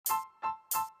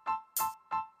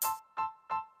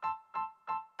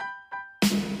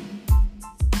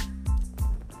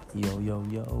Yo, yo,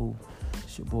 yo,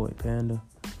 it's your boy Panda.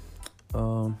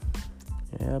 Um,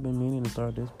 yeah, I've been meaning to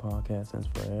start this podcast since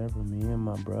forever. Me and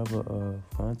my brother,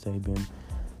 Fonte, been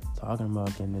talking about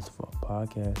getting this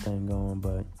podcast thing going,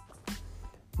 but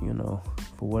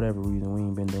for whatever reason, we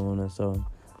ain't been doing it. So,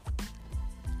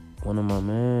 one of my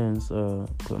mans,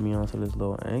 put me onto this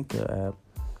little Anchor app.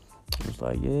 It was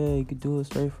like, yeah, you could do it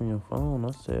straight from your phone.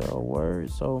 I said, oh, word.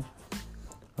 So,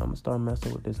 I'm gonna start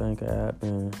messing with this Anchor app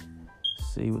and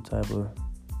see what type of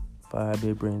vibe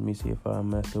it brings me, see if I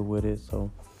mess up with it.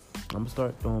 So I'm gonna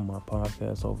start doing my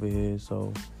podcast over here.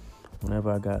 So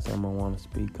whenever I got something I want to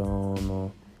speak on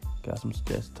or got some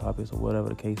suggested topics or whatever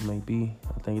the case may be,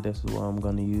 I think this is what I'm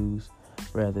gonna use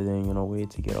rather than wait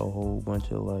to get a whole bunch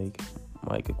of like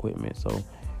mic equipment. So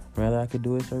rather I could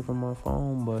do it straight from my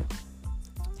phone. But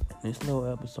this little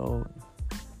episode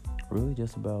really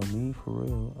just about me for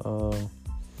real.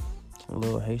 A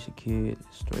little Haitian kid,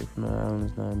 straight from the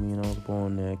islands. I was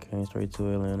born there, came straight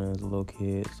to Atlanta as a little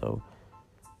kid. So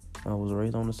I was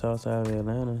raised on the south side of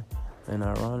Atlanta, and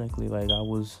ironically, like I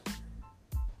was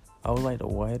like the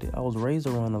white. I was raised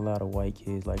around a lot of white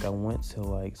kids. Like I went to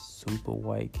like super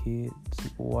white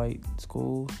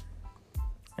schools,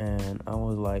 and I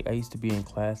was like, I used to be in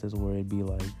classes where it'd be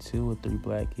like 2 or 3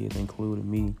 black kids, including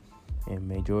me, and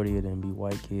majority of them be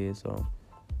white kids. So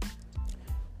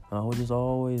I was just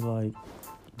always like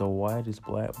the whitest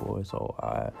black boy. So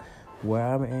where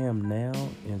I am now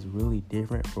is really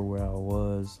different from where I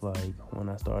was like when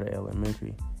I started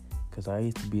elementary. Cause I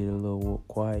used to be the little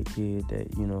quiet kid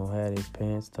that, had his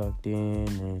pants tucked in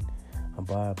and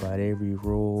abide by every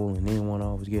rule and didn't want to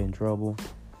always get in trouble.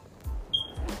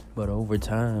 But over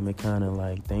time, it kind of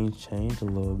like things changed a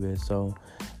little bit. So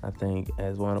I think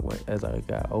as I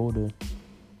got older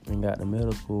and got to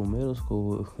middle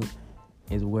school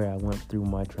is where I went through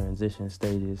my transition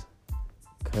stages,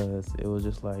 because it was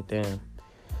just like, damn,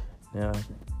 now,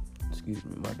 excuse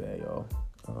me, my bad, y'all.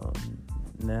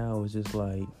 Now it's just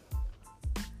like,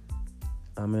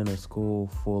 I'm in a school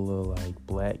full of like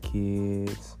black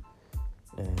kids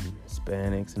and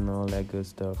Hispanics and all that good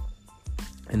stuff.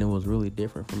 And it was really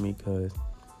different for me because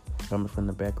coming from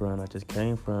the background I just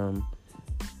came from,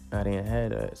 I didn't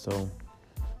have that. So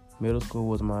middle school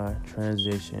was my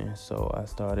transition. So I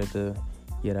started to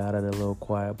get out of the little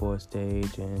quiet boy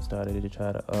stage and started to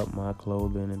try to up my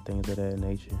clothing and things of that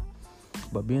nature.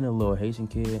 But being a little Haitian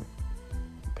kid,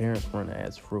 parents weren't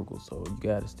as frugal, so you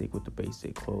gotta stick with the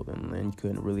basic clothing, and you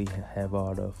couldn't really have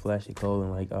all the flashy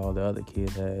clothing like all the other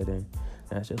kids had. And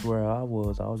that's just where I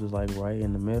was just like right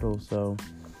in the middle. So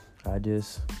I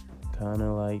just kind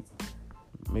of like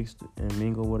mixed and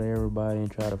mingled with everybody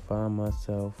and try to find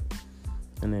myself.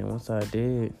 And then once I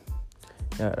did,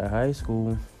 got to high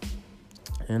school.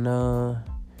 And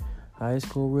high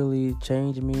school really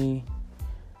changed me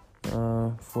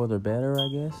for the better, I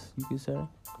guess you could say.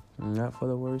 Not for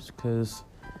the worse, because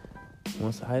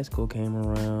once high school came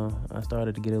around, I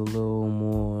started to get a little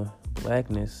more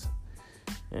blackness.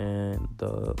 And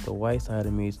the white side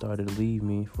of me started to leave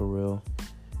me for real.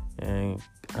 And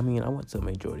I went to a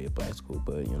majority of black school,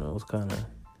 but it was kind of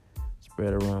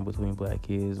spread around between black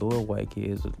kids, a little white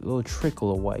kids, a little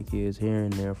trickle of white kids here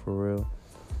and there for real.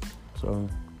 So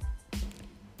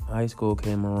high school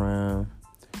came around,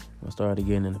 I started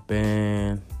getting in the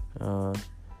band.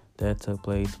 That took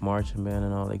place, marching band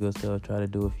and all that good stuff. Tried to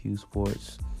do a few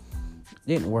sports.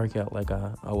 Didn't work out like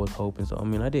I was hoping. So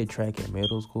I did track in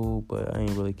middle school, but I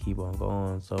ain't really keep on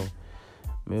going. So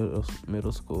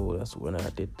middle school, that's when I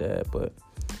did that. But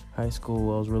high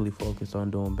school, I was really focused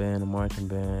on doing band and marching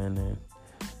band and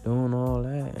doing all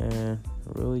that, and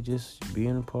really just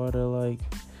being a part of like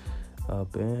a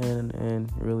band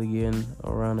and really getting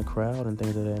around the crowd and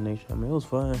things of that nature. It was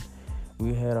fun.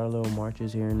 We had our little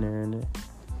marches here and there, and it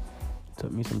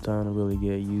took me some time to really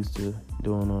get used to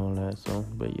doing all that. So,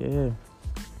 but yeah,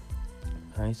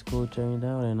 high school changed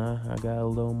out, and I got a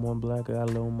little more black, I got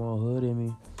a little more hood in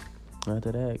me.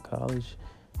 After that, college,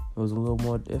 it was a little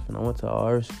more different. I went to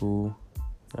art school.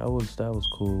 That was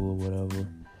cool or whatever.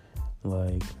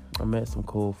 Like, I met some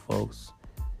cool folks,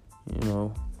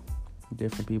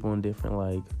 different people in different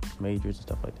like majors and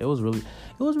stuff like that. It was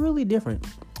really different,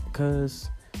 because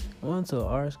going to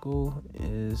art school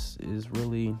is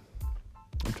really,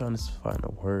 I'm trying to find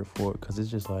a word for it, because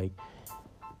it's just like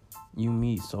you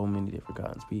meet so many different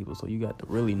kinds of people. So you got the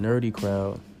really nerdy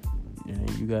crowd, and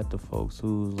you got the folks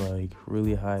who's like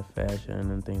really high fashion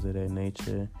and things of that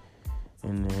nature,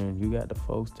 and then you got the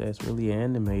folks that's really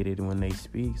animated when they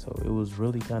speak. So it was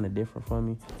really kind of different for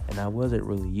me, and I wasn't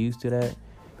really used to that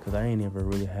because I ain't never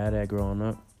really had that growing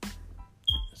up.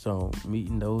 So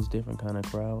meeting those different kind of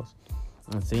crowds,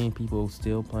 and seeing people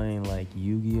still playing like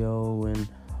Yu-Gi-Oh and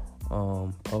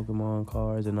Pokemon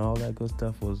cards and all that good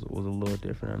stuff was a little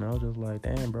different. And I was just like,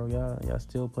 damn, bro, y'all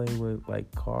still play with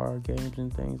like card games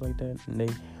and things like that. And they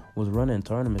was running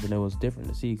tournaments, and it was different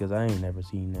to see because I ain't never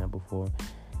seen that before.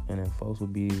 And then folks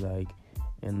would be like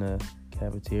in the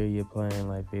cafeteria playing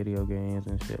like video games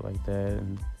and shit like that.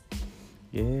 And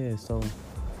yeah, so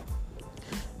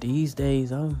these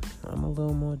days I'm a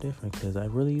little more different because I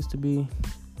really used to be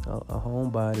a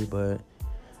homebody, but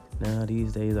now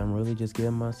these days I'm really just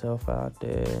getting myself out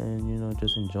there and, you know,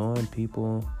 just enjoying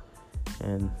people.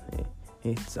 And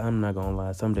I'm not gonna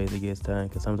lie, some days it gets tiring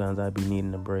because sometimes I be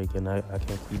needing a break and I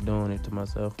can't keep doing it to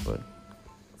myself. But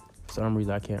for some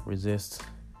reason I can't resist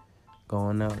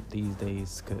going out these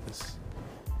days because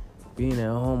being at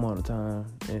home all the time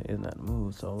is not the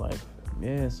move. So like,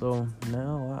 yeah, so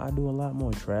now I do a lot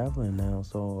more traveling now.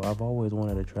 So I've always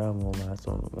wanted to travel a lot.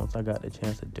 So once I got the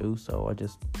chance to do so, I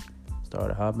just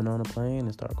started hopping on a plane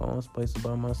and start going places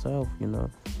by myself, you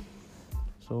know.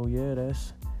 So yeah,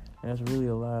 that's really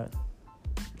a lot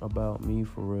about me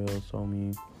for real. So I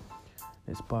mean,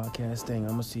 this podcast thing, I'm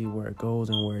gonna see where it goes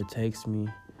and where it takes me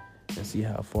and see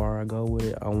how far I go with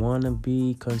it. I want to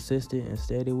be consistent and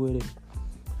steady with it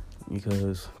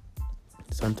because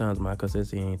sometimes my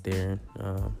consistency ain't there.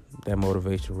 That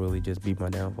motivation really just beat my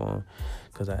downfall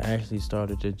because I actually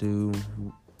started to do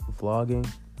vlogging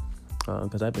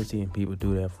because I've been seeing people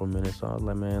do that for a minute. So I was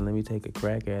like, man, let me take a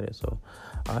crack at it. So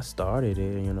I started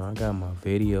it, you know. I got my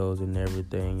videos and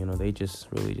everything, you know. They just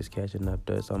really just catching up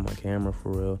to us on my camera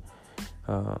for real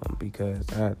because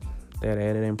that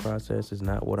editing process is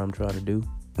not what I'm trying to do.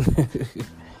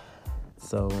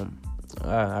 So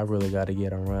I really got to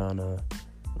get around to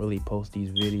really post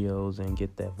these videos and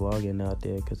get that vlogging out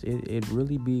there because it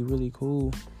really be really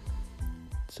cool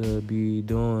to be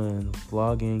doing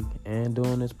vlogging and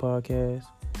doing this podcast.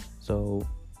 So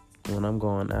when I'm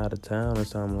going out of town or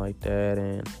something like that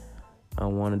and I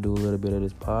want to do a little bit of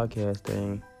this podcast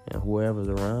thing and whoever's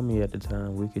around me at the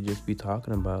time, we could just be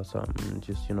talking about something and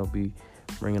just, you know, be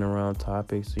bringing around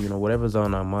topics, you know, whatever's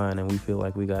on our mind and we feel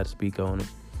like we got to speak on it.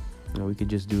 And we could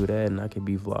just do that, and I could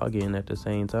be vlogging at the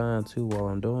same time too while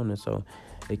I'm doing it. So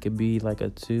it could be like a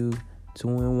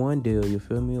two-in-one deal. You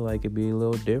feel me? Like it'd be a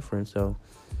little different. So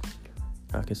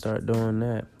I can start doing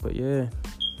that. But yeah,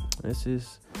 it's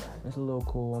a little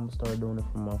cool. I'm gonna start doing it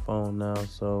from my phone now.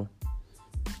 So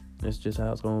it's just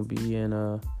how it's gonna be, and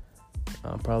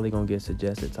I'm probably gonna get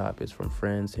suggested topics from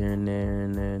friends here and there,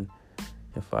 and then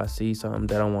if I see something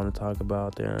that I want to talk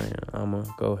about, then I'm gonna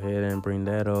go ahead and bring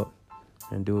that up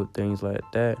and do things like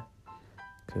that,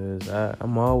 cause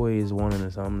I'm always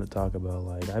wanting something to talk about.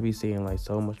 Like I be seeing like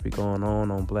so much be going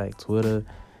on Black Twitter,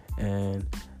 and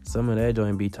some of that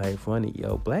joint be type funny.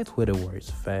 Yo, Black Twitter works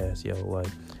fast. Yo, like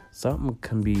something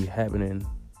can be happening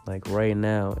like right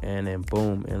now, and then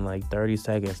boom, in like 30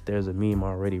 seconds, there's a meme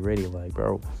already ready. Like,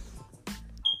 bro,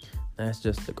 that's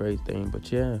just the great thing. But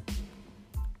yeah,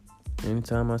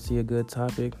 anytime I see a good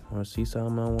topic or see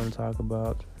something I want to talk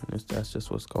about, that's just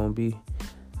what's gonna be.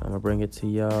 I'm gonna bring it to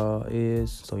y'all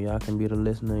so y'all can be the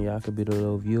listener, y'all can be the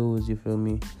little viewers, you feel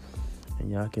me?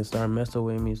 And y'all can start messing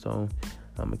with me. So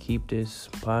I'm gonna keep this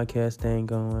podcast thing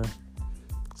going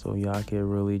so y'all can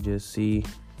really just see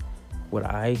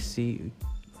what I see,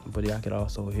 but y'all can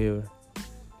also hear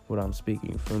what I'm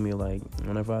speaking, you feel me? Like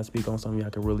whenever I speak on something, y'all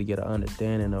can really get an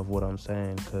understanding of what I'm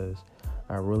saying, because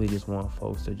I really just want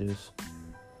folks to just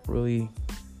really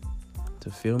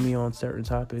to feel me on certain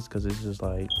topics, because it's just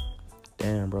like,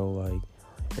 damn, bro, like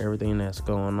everything that's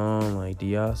going on, like, do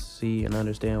y'all see and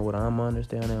understand what I'm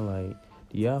understanding? Like,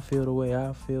 do y'all feel the way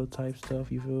I feel type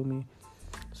stuff, you feel me?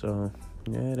 So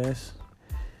yeah, that's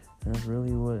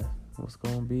really what's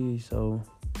gonna be. So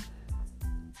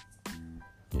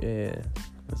yeah,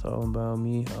 it's all about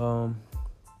me.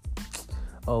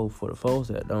 For the folks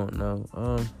that don't know,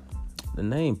 the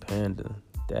name Panda,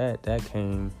 that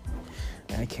came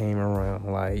around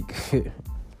like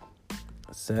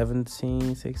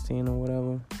 17, 16 or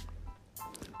whatever.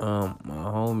 My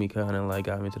homie kind of like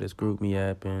got me into this GroupMe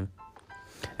app, and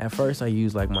at first I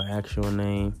used like my actual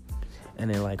name, and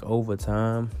then like over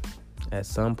time, at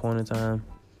some point in time,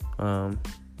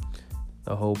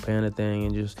 the whole Panda thing,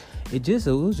 and it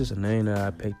was just a name that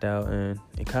I picked out, and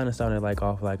it kind of sounded like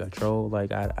off like a troll.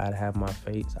 Like I'd have my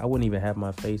face, I wouldn't even have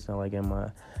my face like in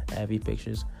my Abby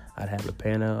pictures. I'd have a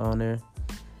panda on there,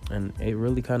 and it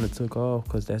really kind of took off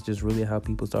because that's just really how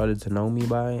people started to know me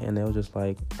by. And they was just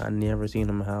like, I never seen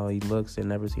him how he looks and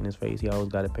never seen his face. He always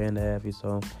got a panda Abby,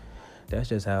 so that's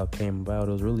just how it came about.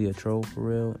 It was really a troll for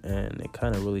real, and it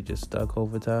kind of really just stuck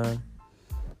over time.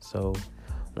 So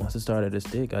once it started to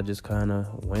stick, I just kind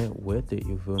of went with it,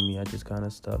 you feel me? I just kind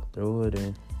of stuck through it,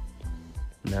 and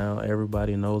now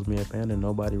everybody knows me at Panda.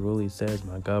 Nobody really says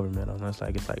my government unless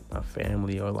like it's like my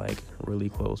family or like really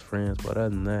close friends. But other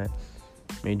than that,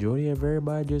 majority of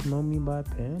everybody just know me by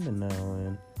Panda now,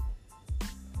 and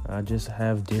I just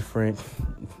have different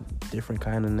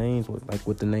kind of names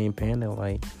with the name Panda.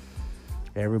 Like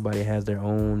everybody has their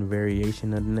own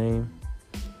variation of the name.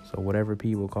 So whatever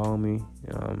people call me,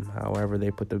 however they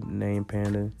put the name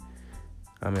Panda,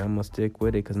 I mean, I'm gonna stick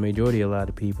with it, because a lot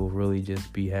of people really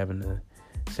just be having the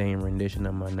same rendition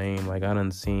of my name. Like I done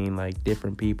seen like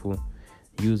different people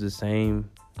use the same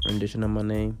rendition of my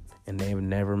name, and they've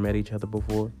never met each other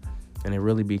before, and it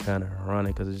really be kind of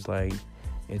ironic, because it's like,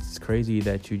 it's crazy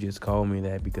that you just call me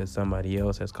that because somebody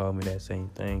else has called me that same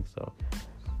thing. So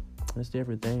it's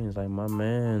different things. Like my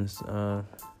man's,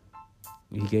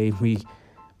 he gave me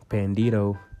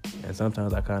Pandito, and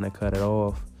sometimes I kind of cut it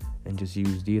off and just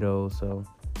use Dito. So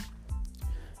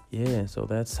yeah, so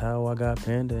that's how I got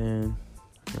Panda, and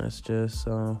that's just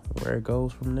where it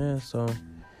goes from there. So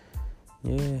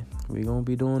yeah, we're gonna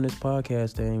be doing this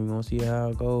podcast thing. We're gonna see how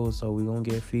it goes. So we're gonna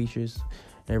get features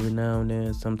every now and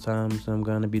then. Sometimes I'm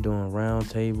gonna be doing round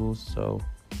tables. So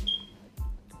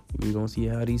we're gonna see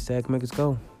how these segments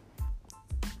go,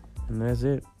 and that's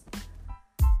it.